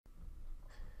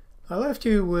I left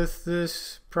you with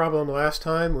this problem last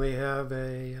time. We have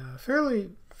a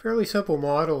fairly simple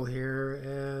model here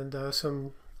and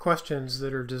some questions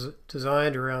that are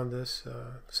designed around this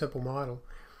simple model.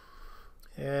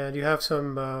 And you have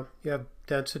you have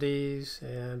densities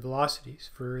and velocities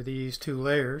for these two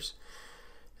layers.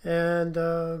 And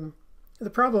the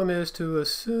problem is to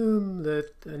assume that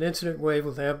an incident wave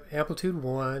with amplitude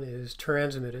 1 is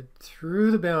transmitted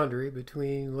through the boundary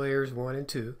between layers 1 and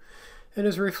 2 and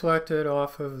is reflected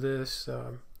off of this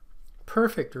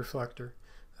perfect reflector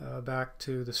back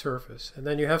to the surface. And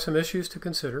then you have some issues to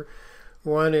consider.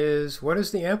 One is, what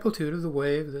is the amplitude of the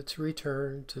wave that's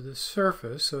returned to the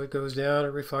surface? So it goes down, it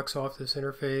reflects off this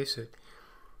interface, it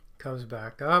comes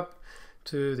back up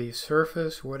to the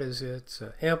surface. What is its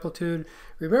amplitude?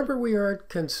 Remember, we aren't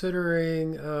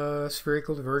considering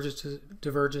spherical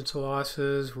divergence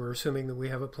losses. We're assuming that we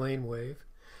have a plane wave.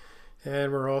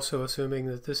 And we're also assuming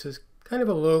that this is kind of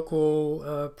a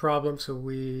local problem, so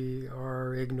we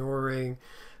are ignoring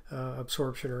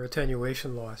absorption or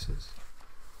attenuation losses.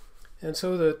 And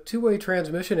so the two-way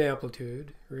transmission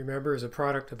amplitude, remember, is a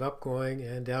product of upgoing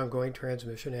and downgoing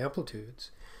transmission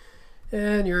amplitudes.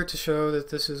 And you're to show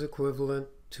that this is equivalent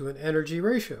to an energy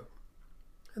ratio.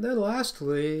 And then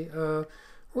lastly,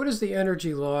 what is the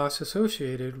energy loss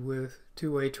associated with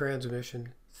two-way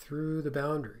transmission through the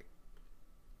boundary?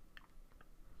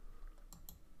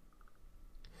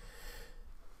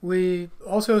 We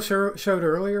also showed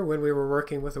earlier, when we were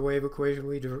working with the wave equation,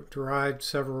 we derived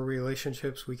several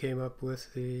relationships. We came up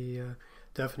with the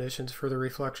definitions for the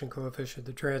reflection coefficient,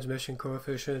 the transmission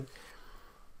coefficient,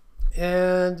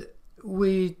 and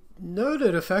we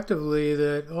noted effectively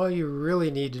that all you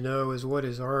really need to know is what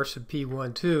is R sub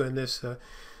P12 in this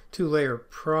two-layer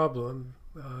problem.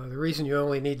 The reason you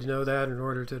only need to know that in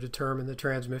order to determine the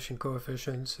transmission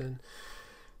coefficients and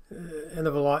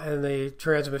the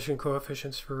transmission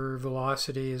coefficients for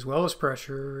velocity as well as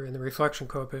pressure, and the reflection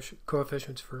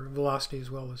coefficients for velocity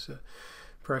as well as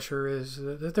pressure, is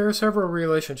that there are several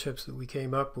relationships that we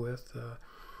came up with.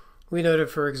 We noted,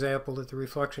 for example, that the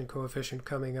reflection coefficient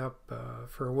coming up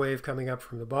for a wave coming up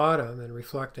from the bottom and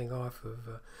reflecting off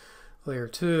of layer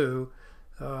 2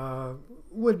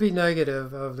 would be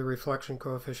negative of the reflection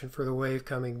coefficient for the wave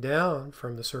coming down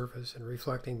from the surface and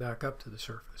reflecting back up to the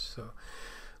surface. So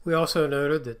we also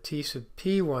noted that T sub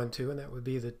P12, and that would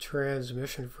be the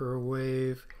transmission for a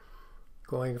wave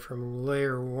going from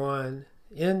layer 1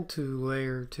 into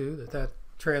layer 2, that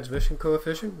transmission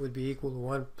coefficient would be equal to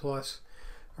 1 plus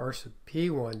R sub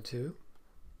P12,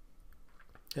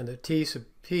 and that T sub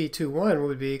P21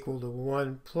 would be equal to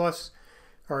 1 plus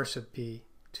R sub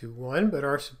P21, but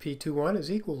R sub P21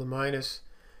 is equal to minus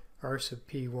R sub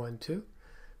P12.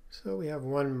 So we have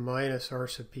 1 minus R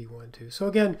sub P12. So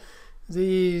again,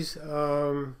 these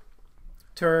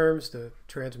terms, the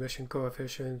transmission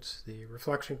coefficients, the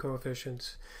reflection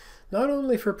coefficients, not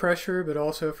only for pressure but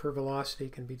also for velocity,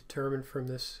 can be determined from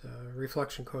this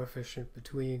reflection coefficient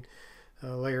between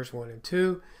layers 1 and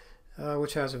 2,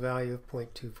 which has a value of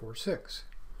 0.246.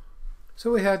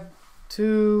 So we had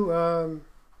to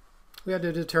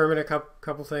determine a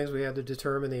couple things. We had to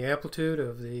determine the amplitude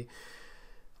of the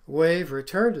wave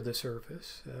returned to the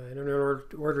surface. And in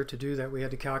order to do that, we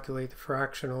had to calculate the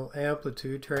fractional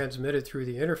amplitude transmitted through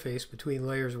the interface between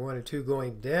layers 1 and 2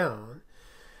 going down,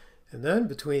 and then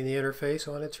between the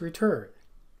interface on its return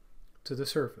to the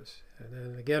surface. And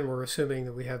then again, we're assuming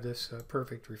that we have this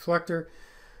perfect reflector.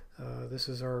 This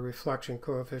is our reflection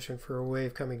coefficient for a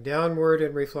wave coming downward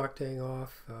and reflecting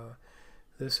off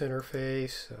this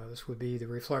interface. This would be the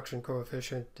reflection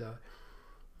coefficient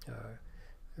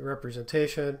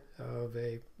representation of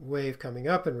a wave coming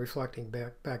up and reflecting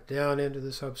back down into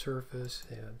the subsurface.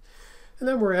 And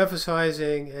then we're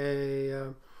emphasizing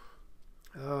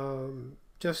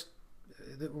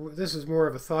this is more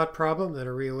of a thought problem than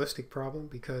a realistic problem,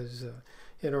 because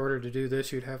in order to do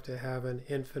this, you'd have to have an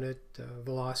infinite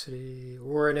velocity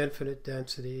or an infinite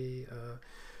density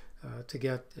to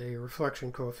get a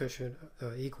reflection coefficient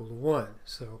equal to 1.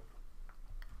 So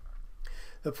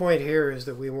the point here is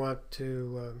that we want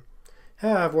to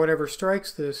have whatever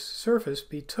strikes this surface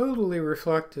be totally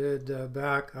reflected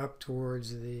back up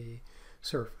towards the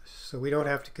surface. So we don't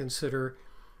have to consider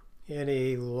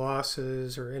any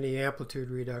losses or any amplitude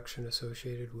reduction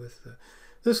associated with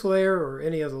this layer or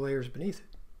any of the layers beneath it.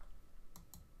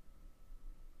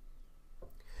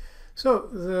 So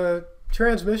the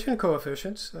transmission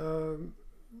coefficients,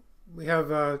 we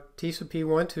have T sub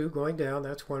P12 going down,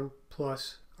 that's 1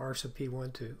 plus R sub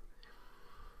P12.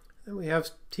 Then we have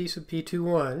T sub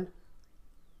P21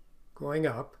 going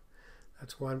up,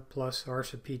 that's 1 plus R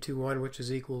sub P21, which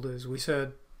is equal to, as we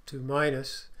said, to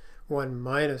minus 1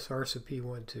 minus r sub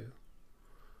p12.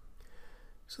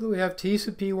 So that we have t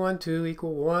sub p12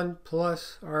 equal 1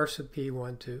 plus r sub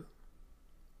p12,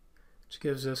 which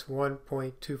gives us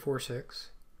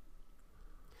 1.246.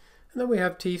 And then we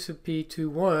have t sub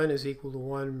p21 is equal to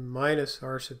 1 minus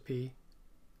r sub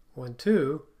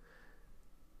p12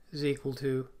 is equal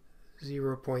to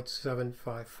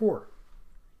 0.754.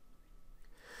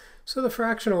 So the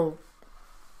fractional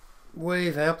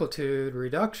wave amplitude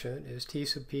reduction is t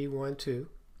sub p12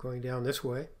 going down this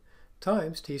way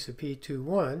times t sub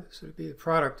p21, so it would be the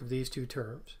product of these two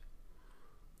terms.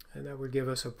 And that would give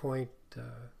us a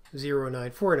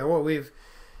 0.094. Now what we've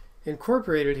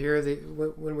incorporated here,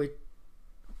 when we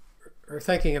are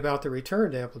thinking about the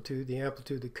returned amplitude, the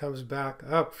amplitude that comes back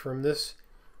up from this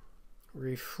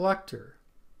reflector,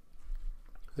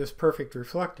 this perfect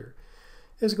reflector,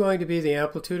 is going to be the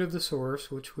amplitude of the source,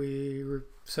 which we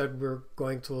said we're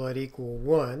going to let equal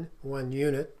 1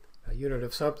 unit, a unit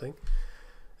of something.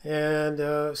 And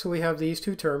so we have these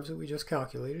two terms that we just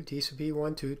calculated, t sub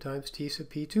p12 times t sub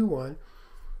p21.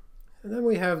 And then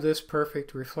we have this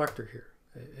perfect reflector here.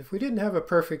 If we didn't have a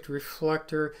perfect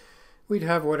reflector, we'd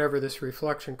have whatever this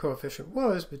reflection coefficient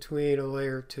was between a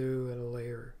layer 2 and a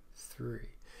layer 3.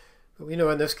 But we know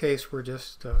in this case we're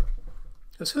just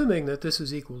assuming that this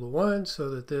is equal to 1, so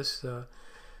that this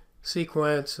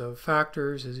sequence of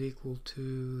factors is equal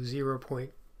to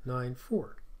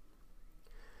 0.94.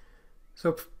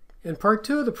 So in part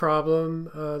 2 of the problem,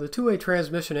 the two-way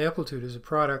transmission amplitude is a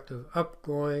product of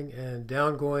upgoing and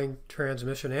downgoing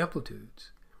transmission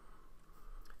amplitudes.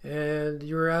 And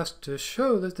you were asked to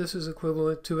show that this is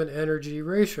equivalent to an energy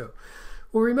ratio.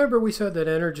 Well, remember we said that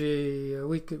energy,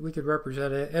 we could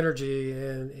represent energy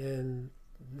in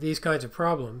these kinds of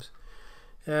problems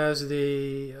as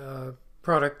the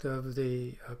product of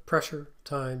the pressure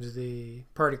times the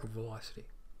particle velocity.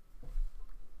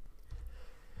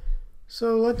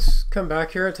 So let's come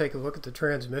back here and take a look at the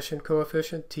transmission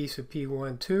coefficient, t sub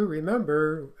p12.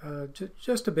 Remember,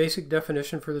 just a basic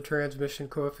definition for the transmission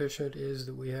coefficient is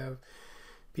that we have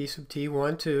p sub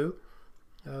t12,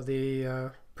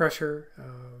 the pressure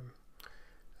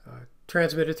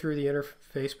transmitted through the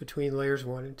interface between layers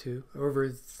 1 and 2, over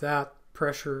that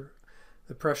pressure,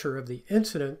 the pressure of the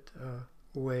incident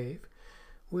wave,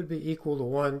 would be equal to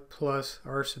 1 plus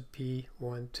r sub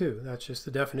p12. That's just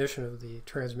the definition of the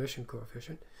transmission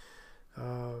coefficient.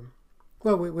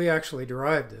 Well, we actually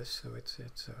derived this, so it's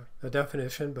a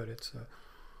definition, but it's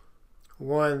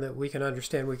one that we can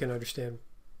understand. We can understand,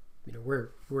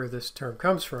 where this term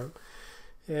comes from.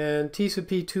 And t sub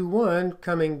p21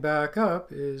 coming back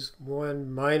up is 1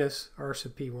 minus r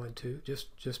sub p12,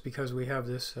 just because we have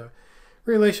this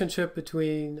relationship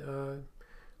between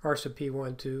r sub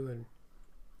p12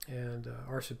 and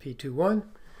r sub p21.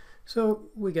 So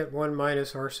we get 1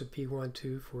 minus r sub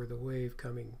p12 for the wave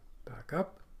coming back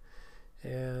up.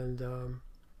 And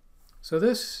so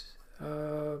this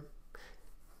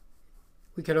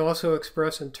we can also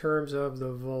express in terms of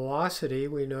the velocity.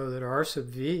 We know that r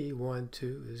sub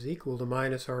v12 is equal to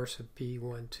minus r sub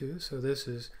p12. So this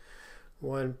is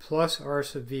 1 plus r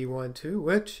sub v12,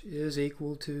 which is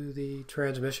equal to the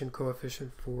transmission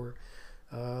coefficient for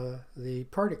the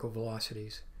particle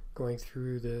velocities going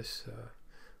through this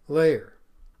layer,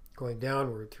 going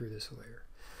downward through this layer.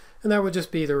 And that would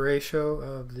just be the ratio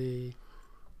of the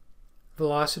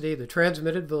velocity, the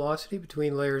transmitted velocity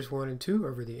between layers 1 and 2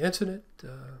 over the incident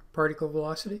particle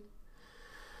velocity.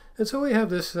 And so we have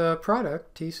this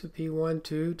product, t sub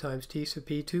p12 times t sub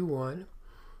p21.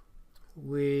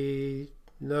 We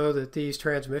know that these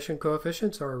transmission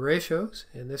coefficients are ratios,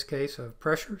 in this case of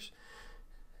pressures,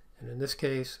 and in this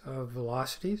case of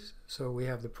velocities. So we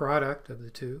have the product of the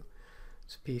two.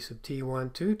 It's p sub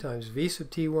t12 times v sub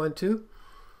t12.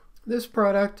 This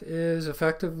product is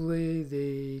effectively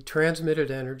the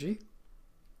transmitted energy.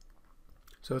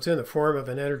 So it's in the form of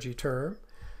an energy term.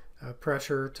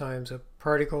 Pressure times a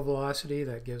particle velocity,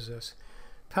 that gives us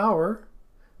power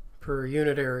per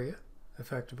unit area,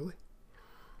 effectively.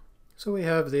 So we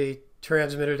have the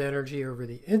transmitted energy over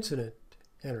the incident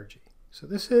energy. So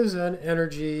this is an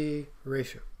energy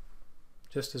ratio,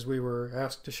 just as we were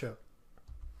asked to show.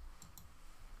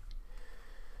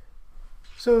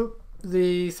 So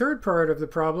the third part of the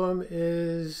problem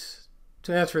is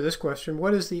to answer this question: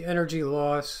 what is the energy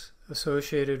loss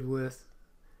associated with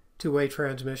two-way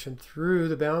transmission through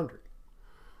the boundary?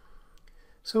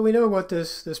 So we know what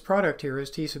this product here is,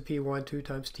 t sub p12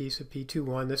 times t sub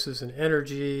p21. This is an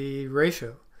energy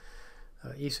ratio,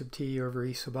 E sub t over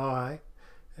E sub I.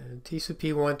 And t sub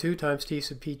p12 times t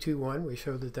sub p21, we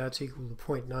showed that that's equal to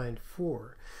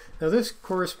 0.94. Now this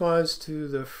corresponds to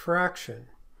the fraction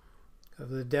of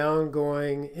the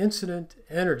downgoing incident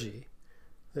energy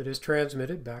that is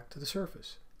transmitted back to the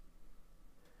surface.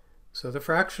 So the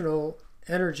fractional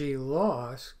energy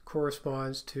loss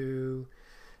corresponds to,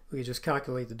 we just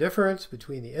calculate the difference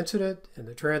between the incident and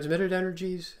the transmitted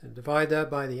energies and divide that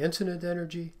by the incident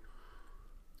energy.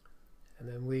 And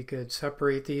then we could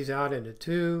separate these out into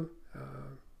two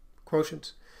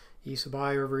quotients. E sub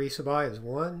I over E sub I is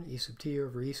 1, E sub t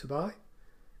over E sub I,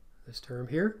 this term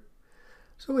here.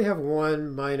 So we have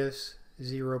 1 minus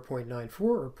 0.94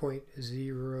 or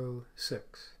 0.06.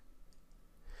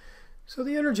 So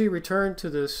the energy returned to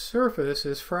the surface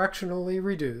is fractionally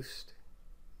reduced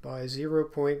by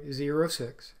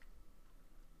 0.06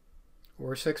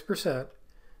 or 6%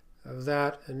 of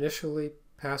that initially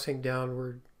passing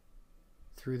downward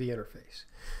through the interface.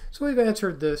 So we've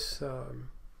answered this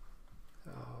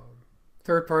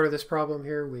third part of this problem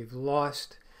here. We've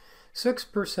lost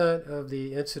 6% of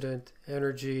the incident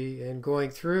energy in going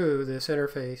through this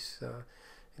interface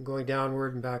and going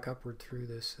downward and back upward through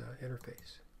this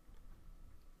interface.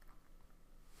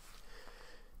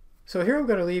 So here I'm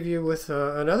going to leave you with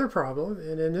another problem,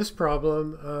 and in this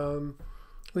problem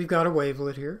we've got a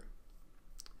wavelet here,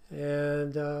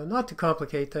 and not to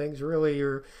complicate things, really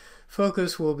your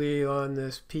focus will be on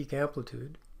this peak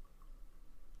amplitude.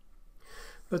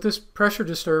 But this pressure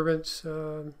disturbance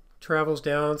travels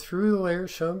down through the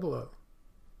layers shown below,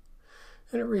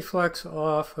 and it reflects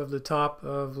off of the top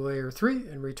of layer 3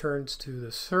 and returns to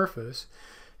the surface.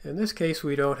 In this case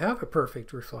we don't have a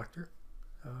perfect reflector.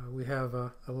 We have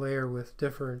a layer with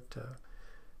different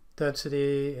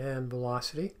density and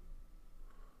velocity.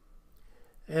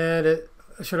 And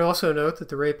I should also note that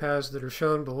the ray paths that are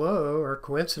shown below are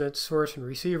coincidence, source and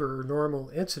receiver, or normal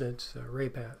incidence ray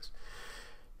paths.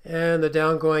 And the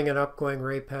downgoing and upgoing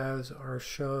ray paths are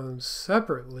shown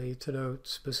separately to note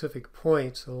specific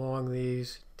points along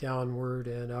these downward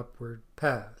and upward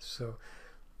paths.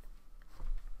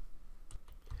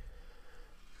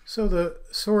 So the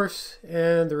source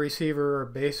and the receiver are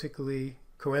basically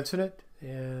coincident,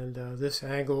 and this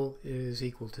angle is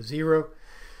equal to 0.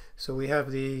 So we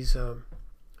have these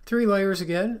 3 layers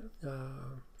again.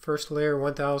 First layer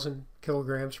 1,000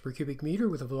 kilograms per cubic meter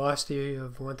with a velocity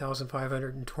of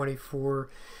 1,524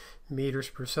 meters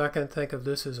per second. Think of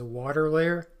this as a water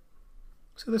layer.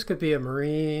 So this could be a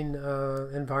marine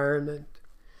environment.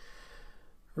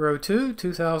 Row 2,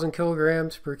 2,000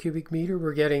 kilograms per cubic meter.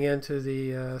 We're getting into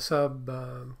the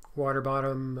sub-water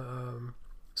bottom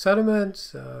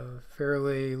sediments,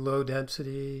 fairly low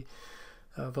density,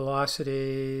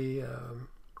 velocity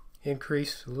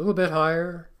increase a little bit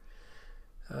higher.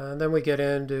 And then we get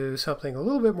into something a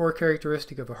little bit more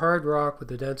characteristic of a hard rock with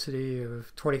a density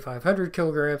of 2,500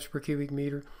 kilograms per cubic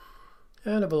meter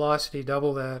and a velocity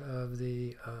double that of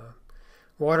the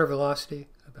water velocity,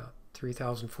 about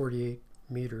 3,048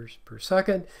 meters per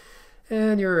second.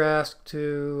 And you're asked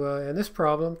to, in this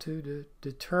problem, to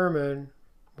determine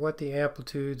what the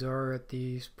amplitudes are at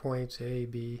these points A,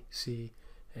 B, C,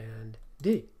 and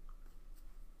D.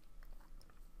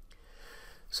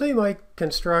 So you might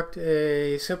construct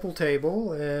a simple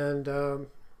table and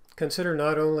consider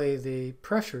not only the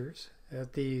pressures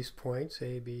at these points,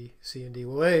 A, B, C, and D.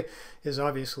 Well, A is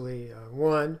obviously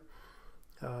 1,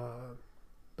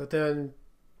 but then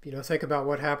think about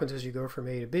what happens as you go from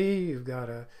A to B. You've got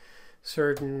a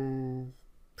certain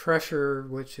pressure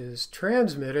which is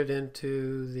transmitted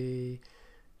into the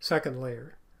second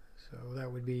layer. So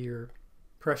that would be your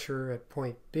pressure at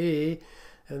point B.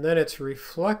 And then it's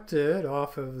reflected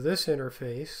off of this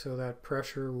interface, so that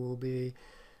pressure will be,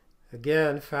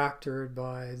 again, factored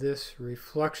by this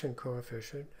reflection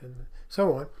coefficient, and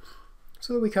so on.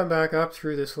 So that we come back up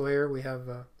through this layer, we have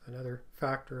another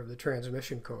factor of the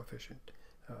transmission coefficient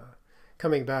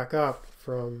coming back up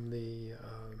from the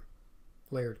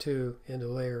layer 2 into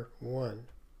layer 1.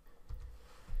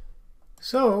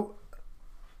 So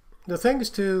the things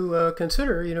to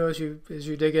consider, as you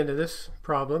dig into this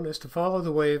problem, is to follow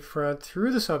the wave front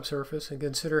through the subsurface and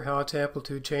consider how its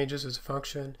amplitude changes as a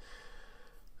function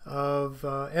of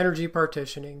energy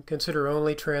partitioning. Consider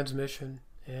only transmission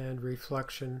and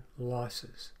reflection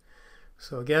losses.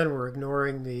 So again, we're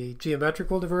ignoring the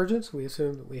geometrical divergence. We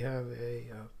assume that we have a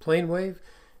plane wave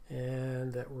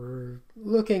and that we're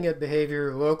looking at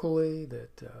behavior locally,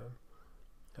 that,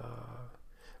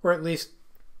 or at least,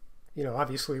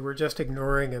 obviously we're just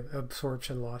ignoring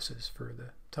absorption losses for the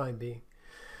time being.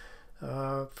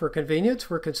 For convenience,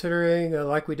 we're considering,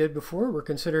 like we did before, we're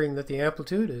considering that the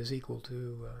amplitude is equal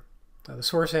to, the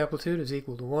source amplitude is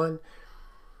equal to 1.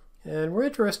 And we're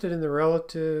interested in the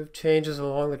relative changes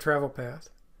along the travel path.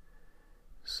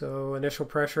 So initial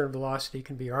pressure and velocity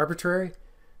can be arbitrary.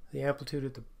 The amplitude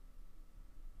at the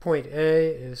point A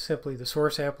is simply the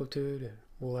source amplitude, and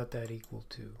we'll let that equal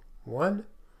to 1.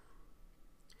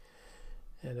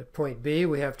 And at point B,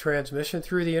 we have transmission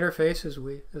through the interface,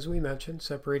 as we mentioned,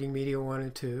 separating media 1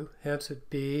 and 2. Hence, at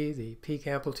B, the peak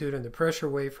amplitude in the pressure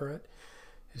wavefront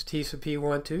is T sub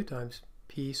P12 times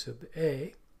P sub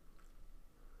A.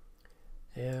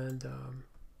 And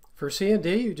for C and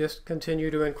D, you just continue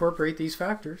to incorporate these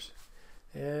factors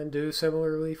and do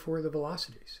similarly for the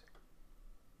velocities.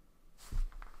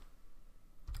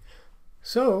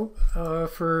 So,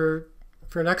 for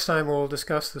next time, we'll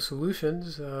discuss the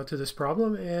solutions to this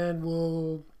problem, and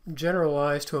we'll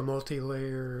generalize to a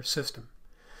multi-layer system.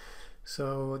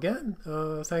 So again,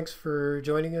 thanks for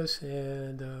joining us,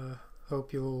 and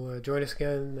hope you'll join us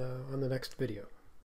again on the next video.